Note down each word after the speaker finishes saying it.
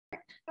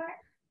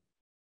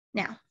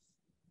Now.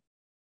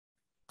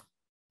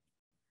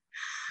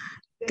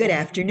 Good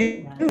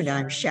afternoon.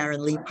 I'm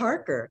Sharon Lee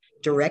Parker,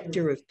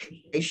 Director of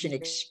Patient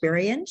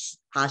Experience,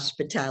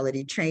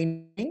 Hospitality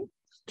Training,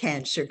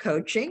 Cancer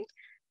Coaching,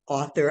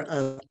 author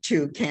of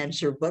 2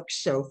 cancer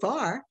books so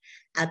far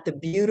at the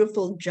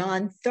beautiful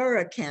John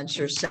Thorough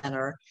Cancer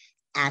Center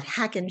at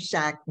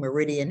Hackensack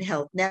Meridian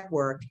Health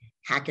Network,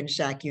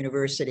 Hackensack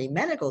University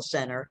Medical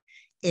Center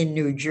in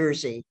New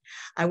Jersey.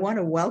 I want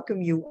to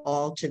welcome you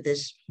all to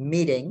this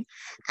meeting,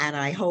 and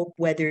I hope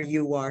whether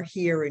you are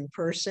here in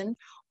person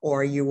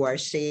or you are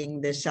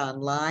seeing this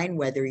online,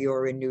 whether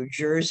you're in New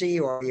Jersey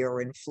or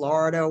you're in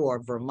Florida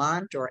or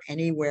Vermont or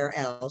anywhere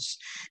else,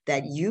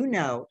 that you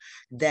know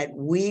that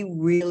we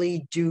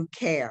really do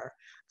care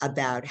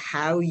about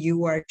how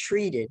you are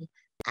treated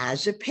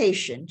as a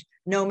patient,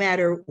 no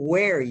matter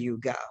where you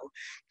go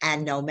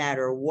and no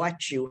matter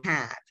what you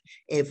have.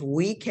 If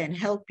we can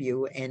help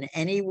you in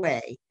any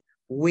way,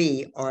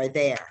 we are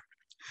there.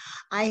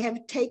 I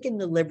have taken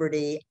the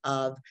liberty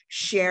of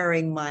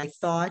sharing my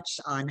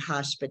thoughts on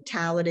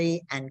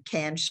hospitality and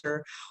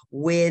cancer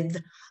with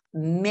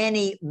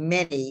many,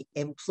 many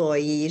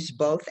employees,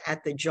 both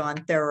at the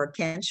John Thorough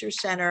Cancer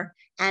Center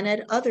and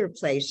at other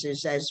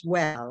places as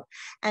well,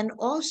 and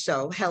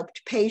also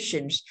helped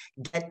patients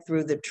get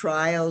through the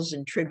trials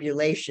and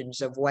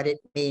tribulations of what it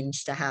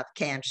means to have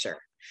cancer.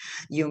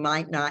 You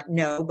might not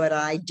know, but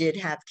I did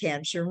have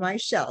cancer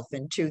myself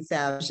in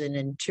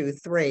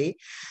 2002-3,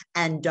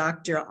 and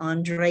Dr.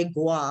 Andre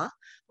Gois,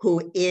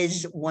 who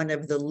is one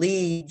of the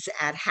leads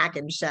at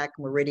Hackensack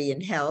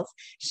Meridian Health,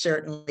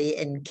 certainly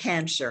in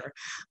cancer,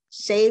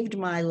 saved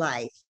my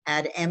life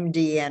at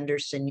MD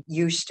Anderson,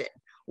 Houston,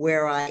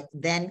 where I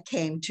then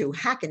came to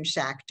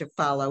Hackensack to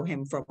follow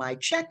him for my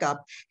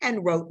checkup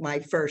and wrote my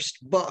first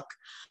book,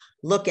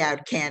 Look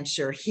Out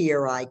Cancer,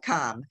 Here I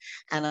Come.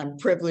 And I'm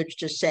privileged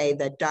to say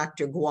that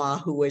Dr. Gois,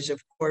 who is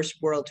of course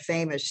world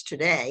famous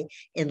today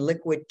in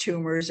liquid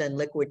tumors and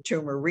liquid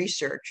tumor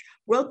research,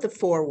 wrote the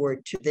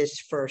foreword to this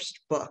first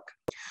book.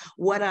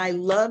 What I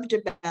loved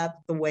about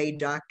the way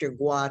Dr.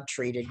 Gois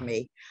treated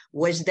me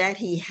was that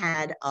he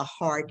had a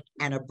heart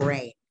and a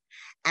brain.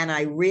 And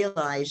I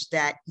realized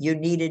that you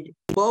needed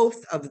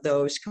both of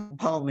those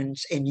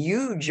components in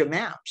huge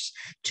amounts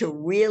to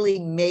really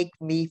make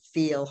me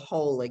feel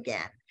whole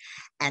again.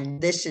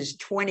 And this is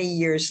 20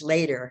 years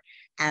later,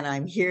 and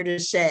I'm here to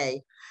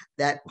say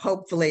that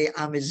hopefully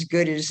I'm as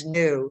good as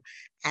new,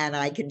 and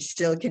I can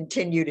still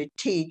continue to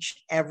teach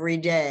every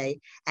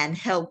day and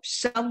help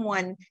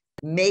someone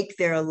make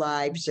their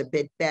lives a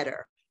bit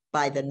better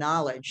by the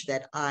knowledge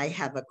that I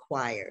have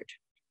acquired.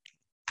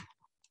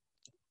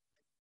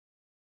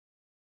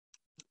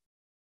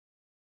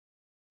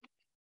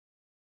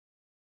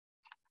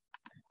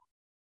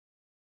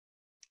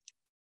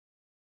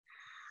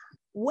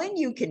 When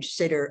you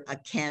consider a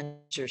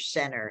cancer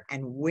center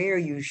and where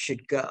you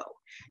should go,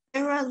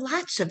 there are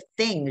lots of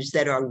things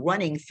that are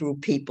running through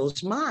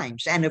people's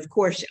minds. And of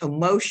course,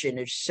 emotion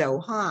is so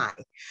high.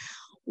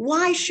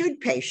 Why should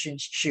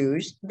patients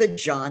choose the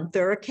John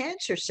Thorough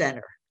Cancer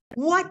Center?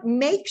 What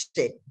makes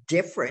it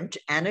different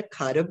and a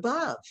cut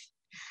above?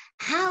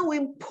 How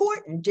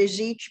important is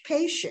each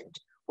patient?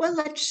 Well,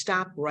 let's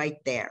stop right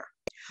there.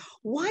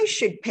 Why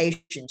should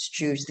patients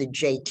choose the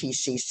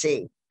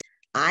JTCC?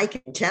 I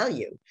can tell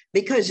you,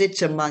 because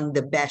it's among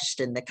the best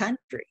in the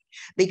country,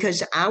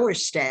 because our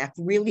staff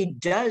really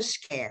does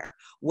care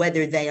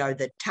whether they are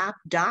the top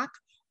doc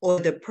or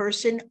the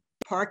person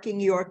parking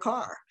your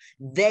car.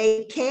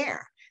 They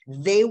care.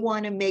 They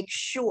want to make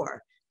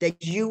sure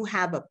that you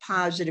have a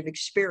positive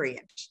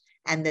experience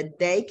and that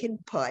they can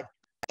put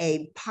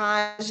a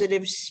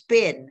positive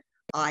spin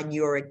on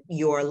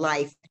your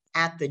life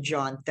at the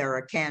John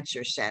Thorough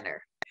Cancer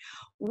Center.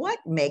 What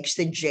makes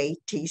the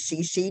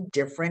JTCC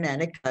different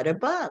and a cut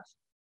above?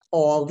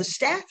 All the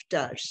staff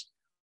does.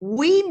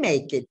 We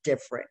make it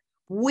different.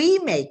 We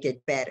make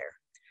it better.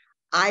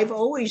 I've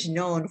always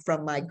known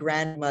from my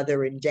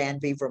grandmother in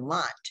Danby,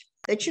 Vermont,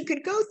 that you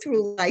could go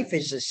through life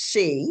as a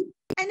C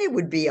and it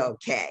would be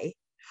okay.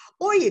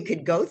 Or you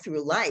could go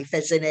through life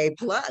as an A+.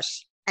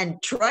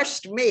 And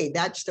trust me,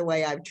 that's the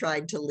way I've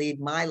tried to lead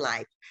my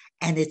life.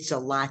 And it's a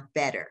lot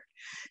better.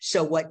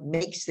 So what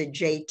makes the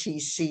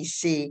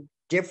JTCC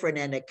different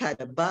and a cut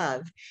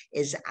above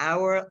is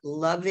our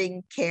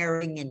loving,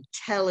 caring,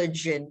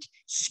 intelligent,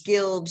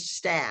 skilled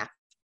staff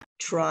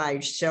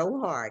tries so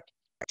hard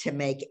to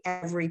make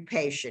every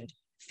patient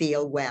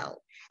feel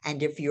well.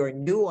 And if you're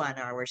new on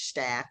our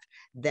staff,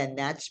 then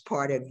that's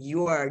part of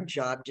your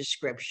job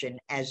description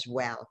as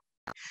well.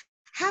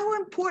 How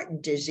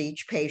important is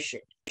each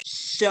patient?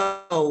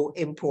 So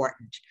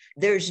important.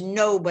 There's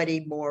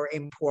nobody more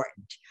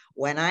important.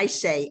 When I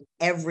say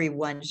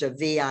everyone's a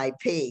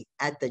VIP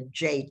at the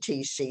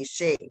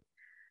JTCC,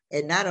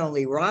 it not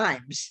only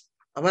rhymes,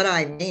 but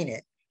I mean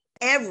it.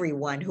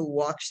 Everyone who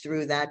walks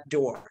through that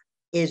door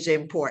is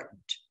important.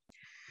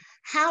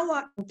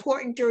 How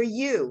important are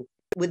you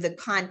with the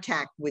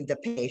contact with the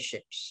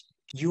patients?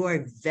 You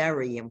are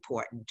very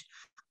important.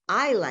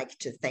 I like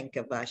to think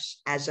of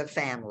us as a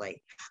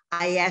family.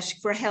 I ask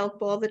for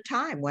help all the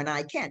time when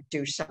I can't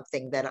do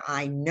something that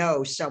I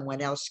know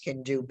someone else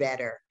can do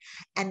better.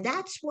 And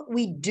that's what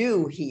we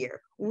do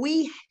here.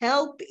 We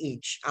help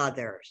each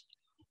other.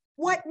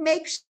 What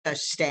makes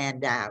us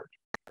stand out?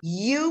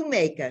 You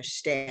make us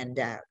stand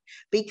out,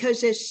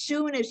 because as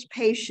soon as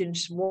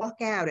patients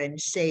walk out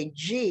and say,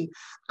 gee,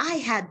 I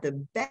had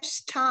the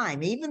best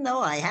time, even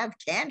though I have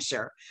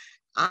cancer,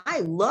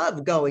 I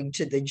love going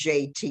to the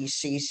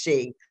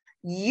JTCC.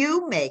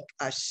 You make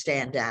us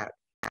stand out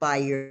by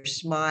your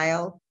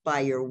smile, by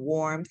your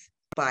warmth,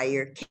 by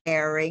your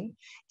caring.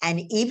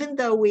 And even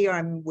though we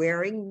are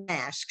wearing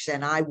masks,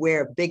 and I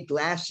wear big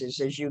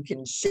glasses, as you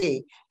can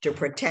see, to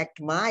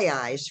protect my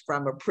eyes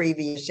from a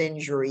previous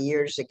injury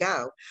years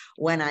ago,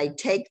 when I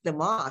take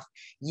them off,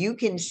 you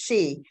can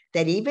see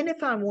that even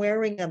if I'm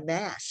wearing a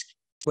mask,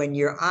 when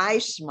your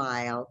eyes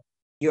smile,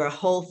 your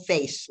whole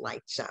face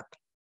lights up.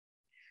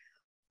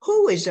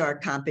 Who is our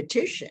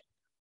competition?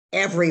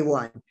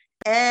 Everyone.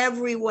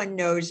 Everyone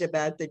knows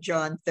about the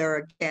John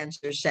Thorough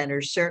Cancer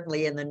Center,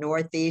 certainly in the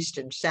Northeast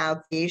and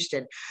Southeast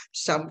and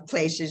some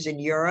places in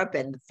Europe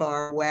and the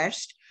far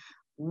West.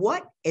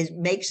 What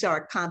makes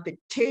our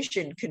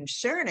competition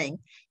concerning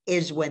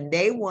is when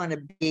they want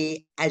to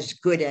be as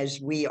good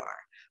as we are.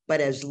 But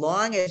as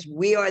long as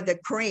we are the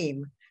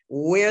cream,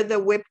 we're the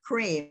whipped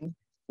cream,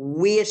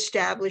 we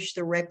establish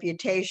the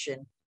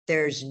reputation,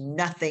 there's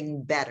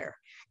nothing better.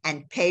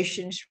 And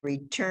patients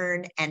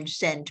return and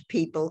send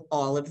people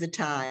all of the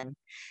time.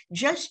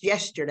 Just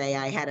yesterday,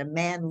 I had a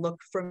man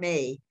look for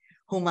me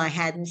whom I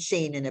hadn't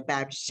seen in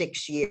about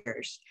 6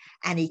 years.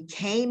 And he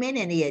came in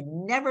and he had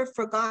never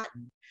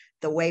forgotten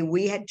the way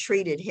we had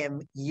treated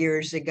him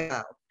years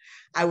ago.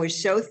 I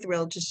was so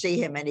thrilled to see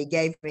him, and he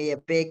gave me a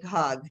big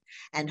hug,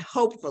 and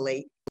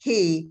hopefully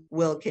he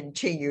will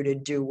continue to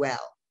do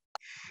well.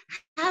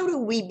 How do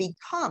we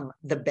become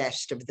the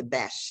best of the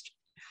best?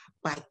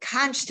 By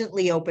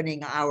constantly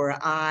opening our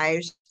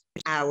eyes,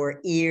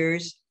 our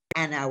ears,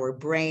 and our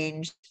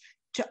brains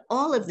to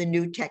all of the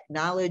new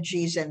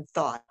technologies and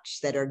thoughts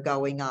that are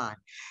going on,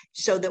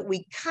 so that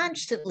we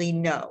constantly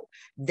know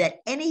that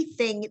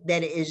anything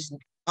that is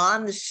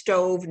on the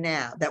stove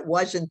now that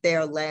wasn't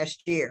there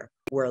last year,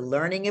 we're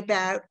learning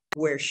about,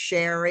 we're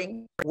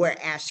sharing, we're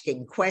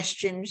asking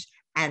questions,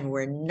 and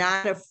we're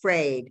not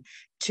afraid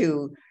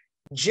to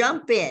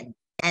jump in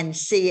and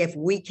see if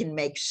we can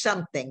make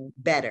something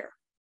better.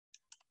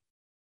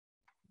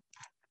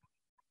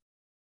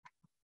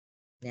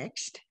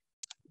 Next.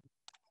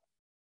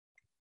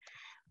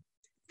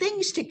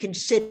 Things to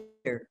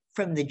consider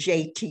from the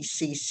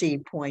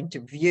JTCC point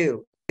of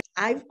view.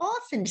 I've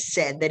often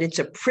said that it's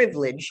a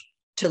privilege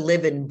to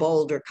live in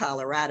Boulder,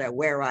 Colorado,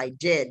 where I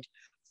did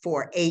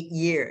for 8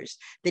 years.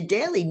 The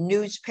daily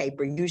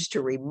newspaper used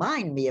to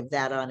remind me of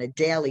that on a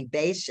daily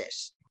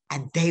basis,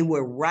 and they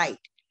were right.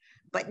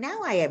 But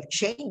now I have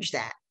changed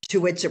that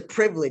to it's a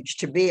privilege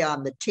to be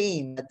on the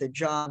team at the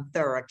John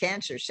Thorough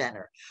Cancer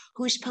Center,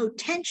 whose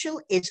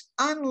potential is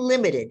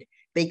unlimited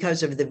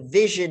because of the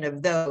vision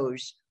of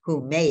those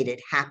who made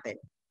it happen.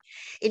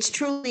 It's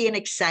truly an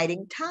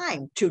exciting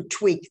time to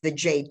tweak the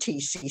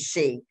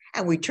JTCC,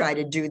 and we try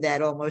to do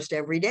that almost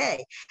every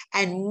day,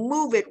 and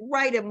move it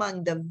right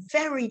among the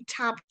very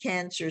top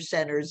cancer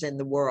centers in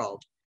the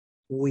world.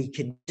 We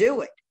can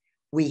do it.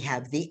 We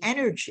have the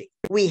energy,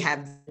 we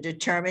have the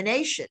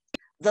determination,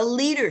 the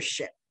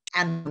leadership,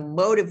 and the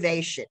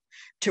motivation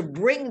to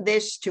bring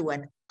this to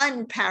an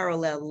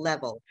unparalleled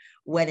level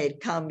when it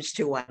comes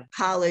to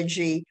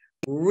oncology,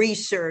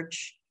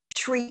 research,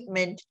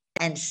 treatment,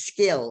 and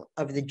skill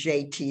of the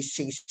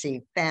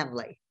JTCC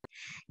family.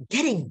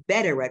 Getting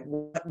better at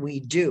what we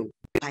do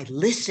by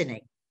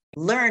listening,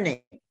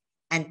 learning,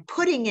 and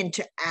putting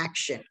into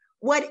action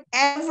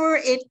whatever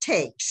it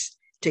takes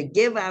to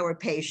give our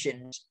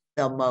patients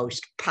the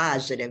most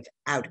positive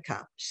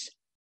outcomes.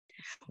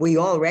 We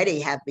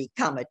already have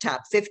become a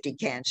top 50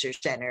 cancer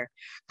center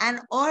and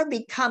are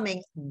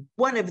becoming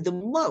one of the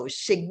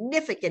most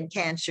significant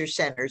cancer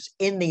centers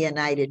in the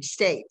United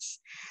States.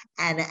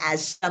 And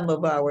as some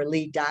of our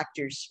lead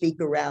doctors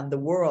speak around the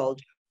world,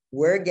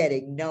 we're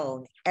getting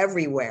known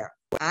everywhere.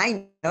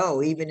 I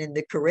know even in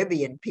the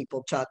Caribbean,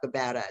 people talk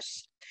about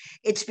us.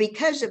 It's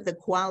because of the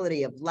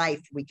quality of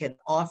life we can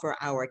offer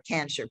our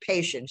cancer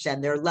patients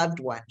and their loved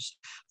ones,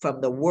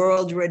 from the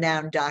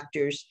world-renowned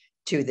doctors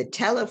to the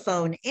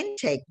telephone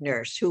intake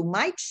nurse who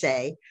might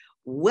say,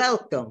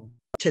 welcome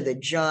to the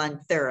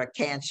John Thorough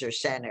Cancer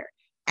Center,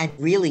 and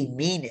really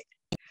mean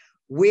it.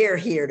 We're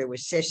here to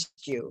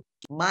assist you.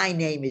 My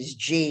name is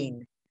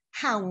Jean.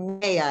 How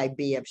may I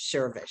be of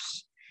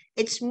service?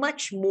 It's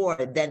much more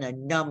than a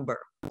number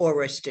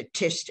or a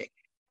statistic.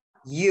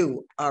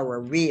 You are a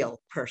real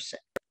person.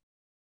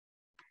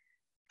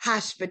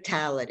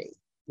 Hospitality,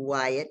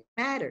 why it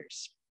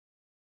matters.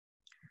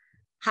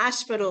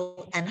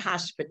 Hospital and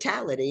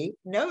hospitality,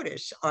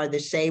 notice, are the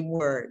same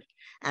word.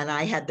 And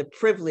I had the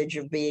privilege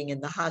of being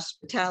in the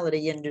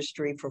hospitality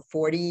industry for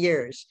 40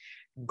 years,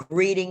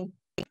 greeting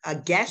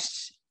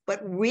guests, but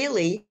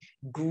really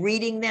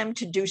greeting them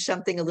to do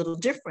something a little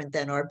different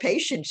than our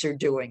patients are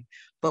doing,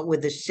 but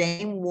with the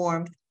same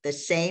warmth, the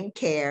same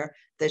care,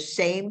 the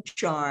same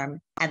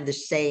charm, and the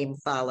same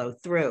follow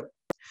through.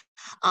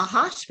 A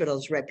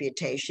hospital's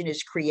reputation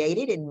is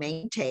created and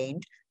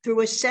maintained through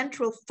a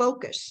central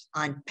focus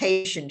on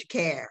patient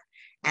care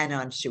and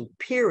on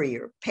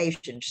superior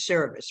patient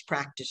service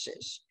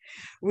practices.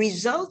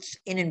 Results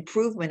in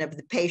improvement of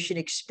the patient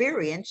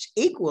experience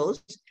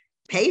equals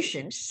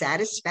patient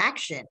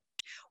satisfaction.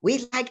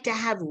 We like to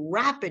have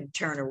rapid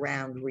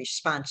turnaround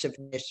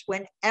responsiveness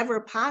whenever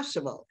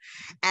possible.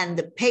 And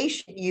the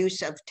patient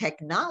use of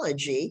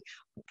technology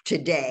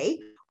today,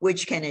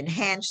 which can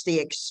enhance the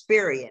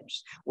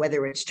experience,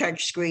 whether it's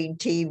touchscreen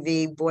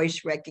TV,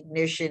 voice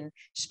recognition,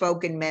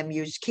 spoken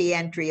menus, key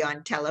entry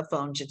on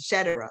telephones,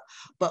 etc.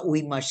 But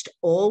we must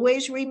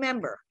always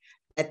remember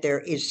that there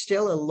is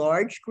still a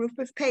large group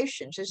of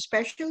patients,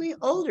 especially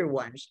older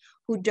ones,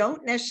 who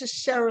don't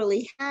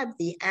necessarily have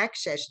the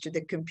access to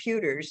the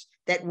computers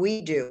that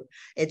we do.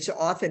 It's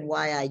often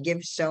why I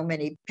give so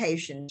many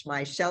patients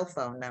my cell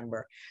phone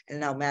number.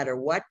 And no matter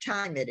what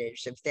time it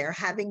is, if they're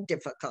having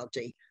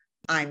difficulty,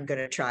 I'm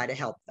going to try to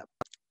help them.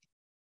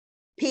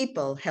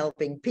 People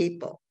helping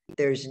people.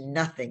 There's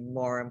nothing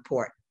more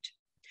important.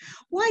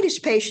 Why does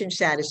patient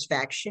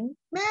satisfaction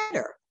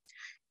matter?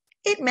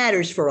 It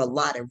matters for a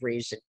lot of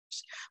reasons,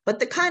 but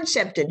the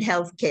concept in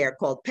healthcare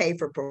called pay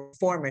for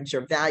performance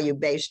or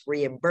value-based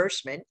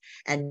reimbursement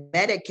and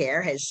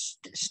Medicare has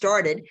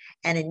started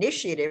an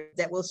initiative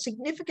that will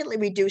significantly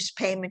reduce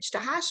payments to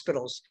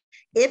hospitals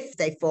if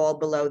they fall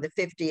below the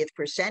 50th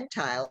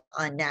percentile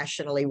on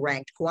nationally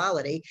ranked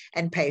quality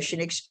and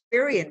patient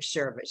experience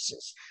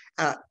services.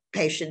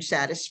 Patient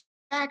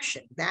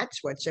satisfaction, that's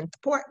what's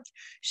important.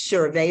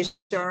 Surveys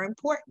are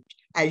important.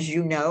 As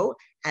you know,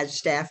 as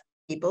staff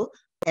people,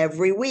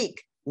 every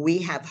week we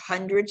have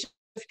hundreds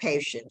of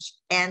patients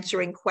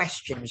answering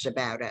questions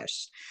about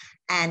us.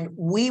 And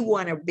we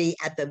want to be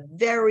at the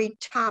very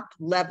top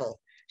level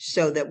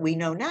so that we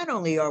know not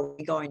only are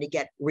we going to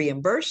get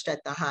reimbursed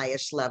at the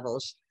highest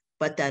levels,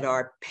 but that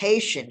our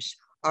patients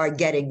are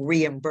getting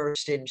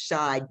reimbursed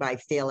inside by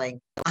feeling,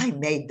 I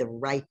made the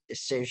right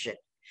decision.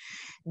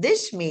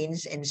 This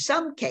means in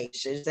some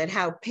cases that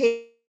how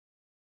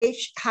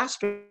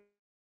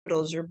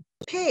hospitals are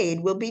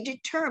paid will be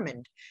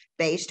determined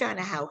based on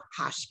how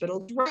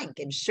hospitals rank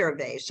in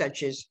surveys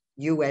such as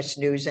U.S.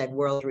 News and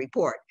World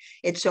Report.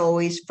 It's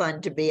always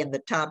fun to be in the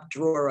top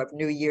drawer of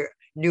new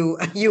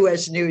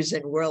U.S. News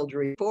and World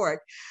Report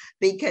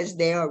because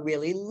they are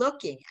really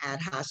looking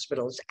at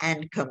hospitals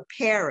and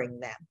comparing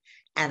them.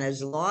 And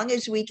as long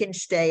as we can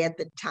stay at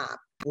the top,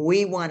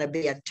 we want to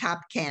be a top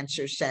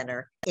cancer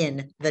center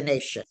in the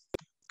nation.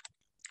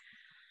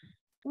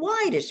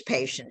 Why does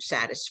patient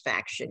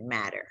satisfaction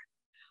matter?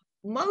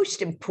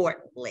 Most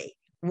importantly,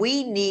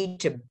 we need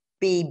to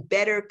be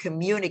better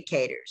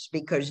communicators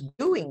because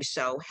doing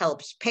so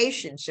helps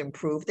patients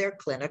improve their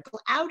clinical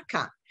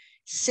outcome.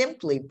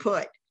 Simply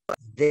put,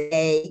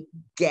 they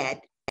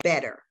get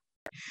better.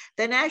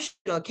 The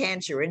National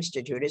Cancer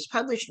Institute has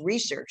published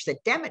research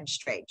that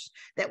demonstrates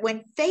that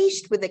when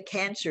faced with a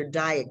cancer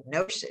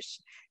diagnosis,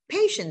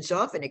 patients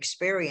often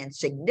experience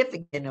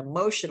significant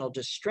emotional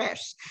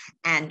distress.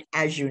 And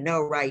as you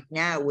know, right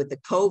now with the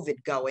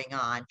COVID going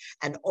on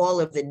and all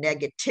of the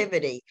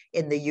negativity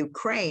in the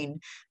Ukraine,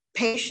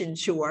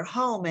 patients who are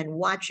home and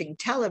watching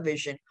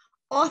television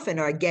often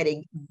are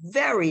getting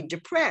very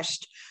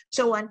depressed.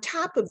 So on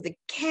top of the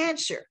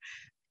cancer,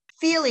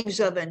 feelings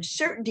of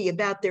uncertainty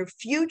about their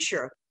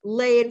future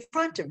lay in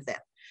front of them.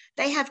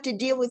 They have to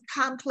deal with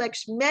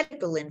complex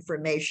medical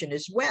information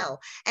as well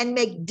and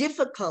make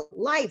difficult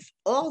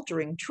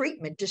life-altering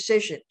treatment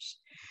decisions.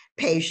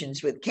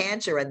 Patients with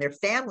cancer and their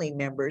family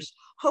members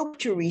hope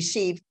to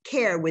receive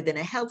care within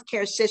a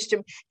healthcare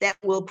system that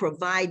will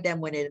provide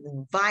them with an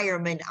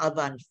environment of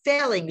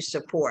unfailing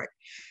support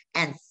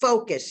and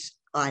focus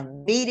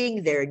on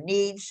meeting their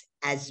needs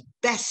as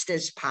best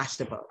as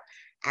possible.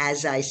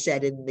 As I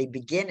said in the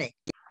beginning,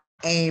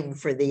 aim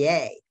for the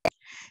A.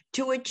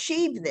 To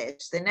achieve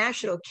this, the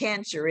National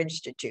Cancer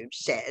Institute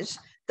says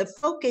the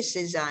focus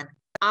is on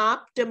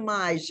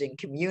optimizing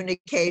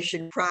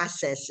communication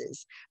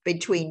processes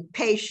between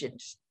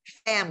patients,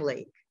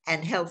 family,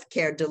 and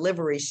healthcare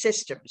delivery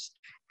systems,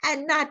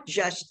 and not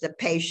just the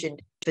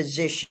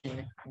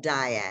patient-physician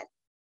dyad.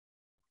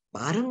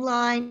 Bottom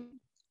line,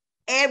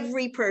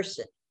 every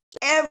person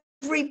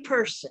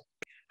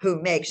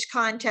who makes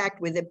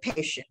contact with a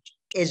patient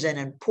is an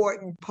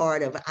important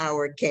part of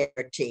our care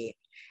team.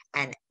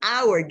 And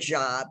our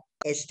job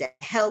is to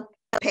help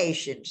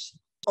patients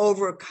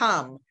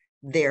overcome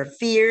their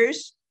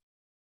fears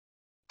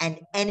and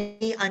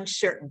any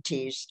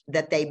uncertainties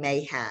that they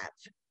may have.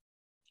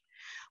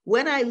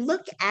 When I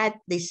look at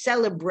the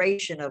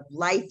celebration of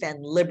life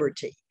and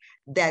liberty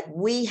that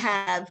we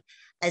have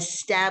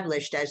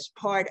established as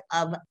part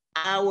of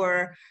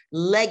our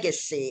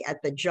legacy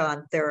at the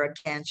John Thurrock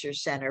Cancer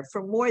Center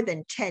for more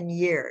than 10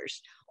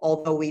 years,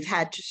 although we've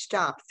had to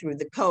stop through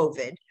the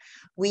COVID.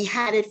 We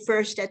had it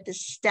first at the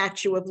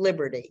Statue of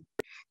Liberty.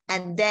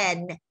 and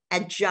then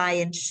at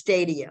Giant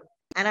Stadium.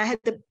 And I had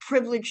the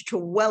privilege to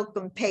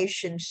welcome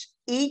patients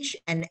each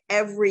and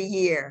every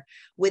year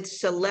with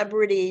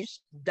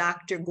celebrities,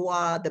 Dr.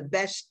 Gua, the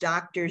best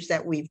doctors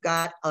that we've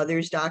got,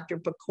 others, Dr.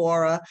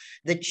 Pecora,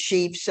 the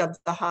chiefs of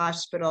the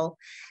hospital,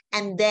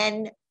 and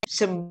then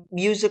some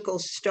musical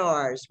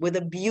stars with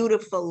a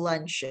beautiful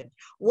luncheon.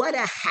 What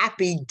a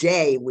happy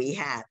day we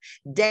have,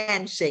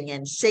 dancing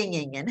and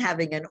singing and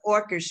having an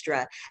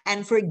orchestra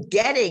and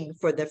forgetting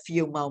for the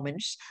few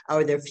moments,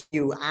 or the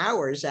few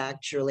hours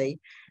actually,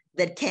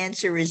 that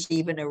cancer is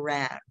even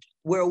around.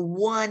 We're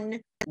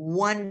one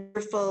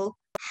wonderful,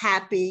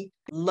 happy,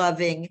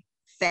 loving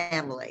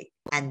family.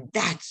 And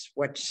that's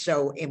what's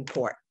so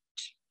important.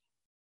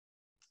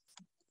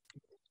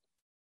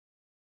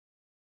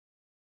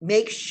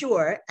 Make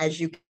sure, as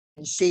you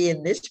can see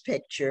in this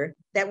picture,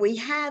 that we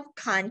have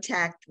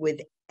contact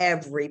with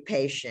every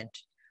patient.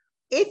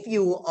 If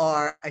you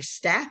are a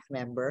staff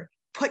member,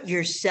 put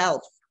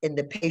yourself in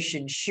the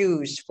patient's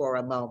shoes for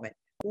a moment.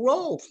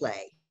 Role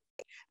play.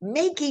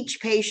 Make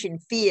each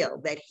patient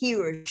feel that he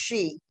or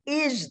she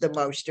is the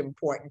most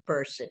important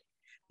person.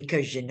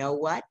 Because you know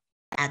what?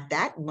 At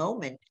that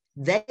moment,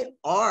 they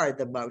are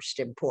the most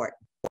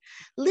important.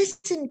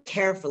 Listen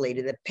carefully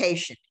to the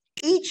patient.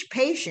 Each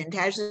patient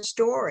has a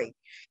story,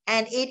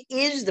 and it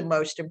is the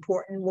most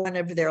important one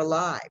of their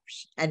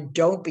lives. And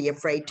don't be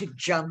afraid to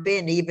jump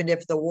in, even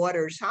if the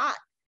water's hot.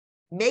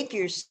 Make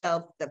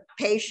yourself, the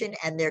patient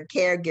and their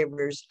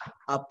caregivers,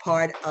 a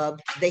part of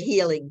the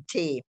healing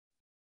team.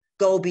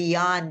 Go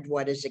beyond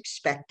what is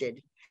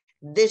expected.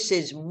 This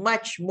is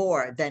much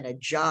more than a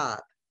job.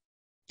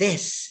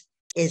 This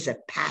is a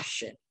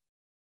passion.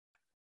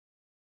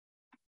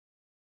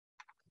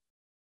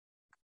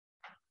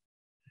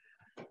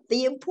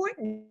 The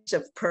importance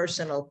of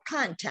personal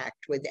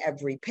contact with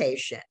every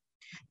patient.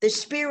 The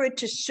spirit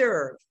to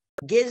serve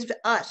gives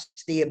us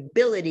the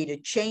ability to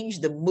change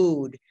the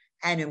mood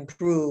and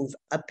improve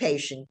a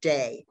patient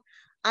day.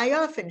 I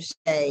often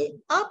say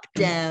up,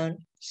 down,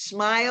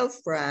 smile,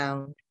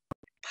 frown,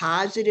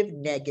 positive,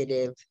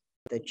 negative.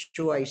 The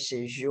choice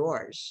is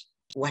yours.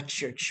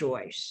 What's your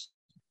choice?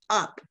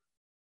 Up,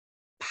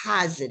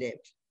 positive,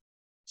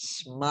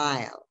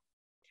 smile.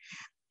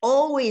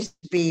 Always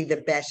be the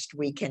best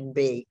we can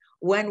be.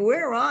 When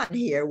we're on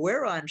here,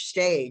 we're on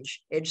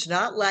stage. It's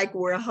not like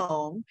we're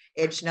home.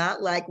 It's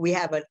not like we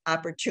have an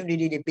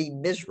opportunity to be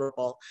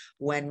miserable.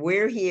 When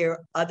we're here,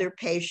 other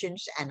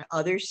patients and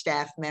other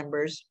staff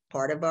members,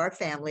 part of our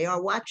family,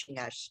 are watching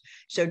us.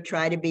 So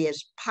try to be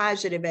as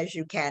positive as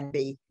you can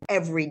be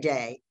every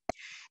day.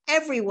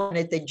 Everyone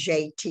at the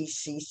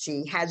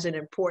JTCC has an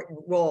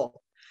important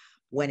role.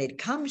 When it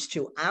comes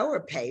to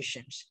our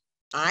patients,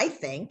 I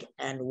think,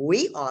 and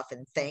we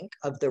often think,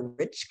 of the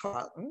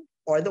Ritz-Carlton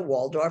or the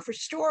Waldorf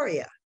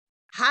Astoria.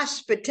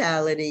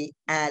 Hospitality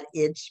at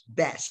its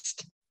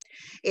best.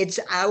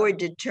 It's our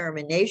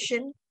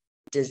determination,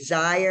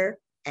 desire,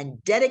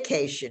 and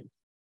dedication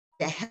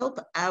to help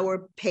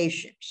our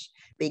patients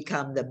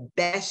become the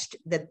best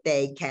that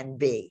they can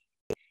be.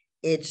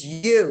 It's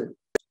you,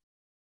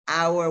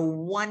 our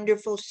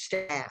wonderful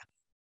staff,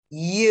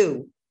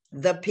 you,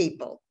 the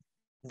people,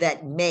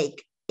 that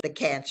make the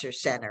Cancer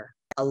Center,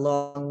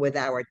 along with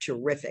our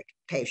terrific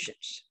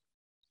patients.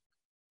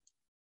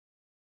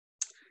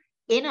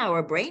 In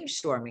our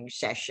brainstorming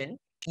session,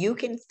 you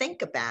can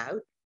think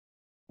about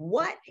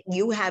what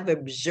you have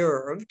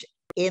observed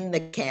in the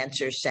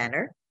Cancer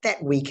Center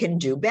that we can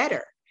do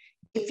better.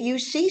 If you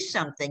see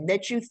something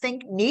that you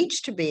think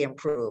needs to be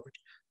improved,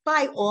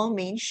 by all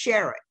means,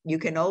 share it. You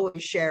can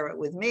always share it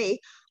with me.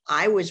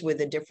 I was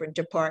with a different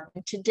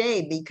department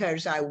today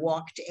because I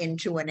walked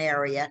into an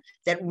area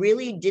that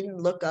really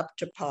didn't look up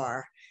to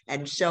par.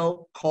 And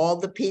so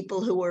called the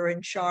people who were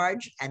in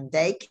charge, and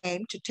they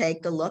came to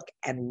take a look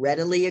and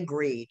readily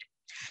agreed.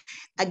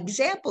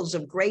 Examples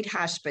of great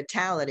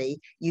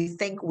hospitality you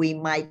think we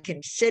might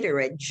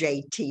consider at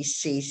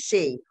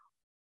JTCC.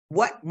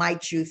 What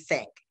might you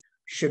think?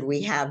 Should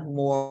we have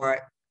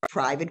more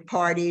private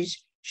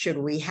parties? Should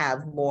we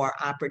have more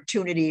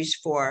opportunities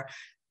for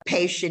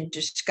patient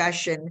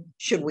discussion?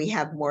 Should we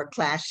have more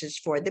classes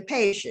for the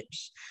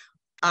patients?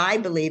 I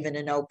believe in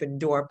an open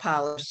door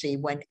policy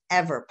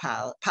whenever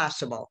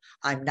possible.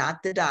 I'm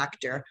not the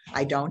doctor.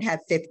 I don't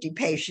have 50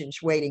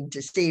 patients waiting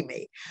to see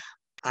me.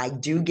 I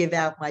do give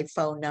out my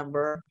phone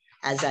number,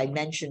 as I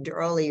mentioned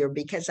earlier,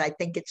 because I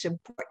think it's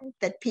important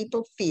that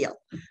people feel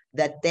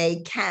that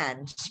they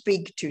can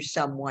speak to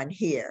someone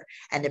here.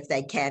 And if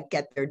they can't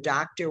get their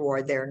doctor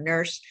or their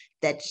nurse,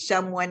 that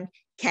someone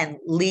can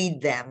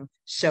lead them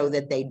so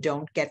that they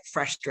don't get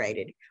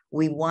frustrated.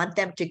 We want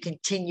them to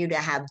continue to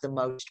have the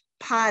most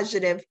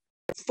positive,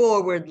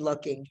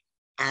 forward-looking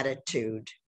attitude.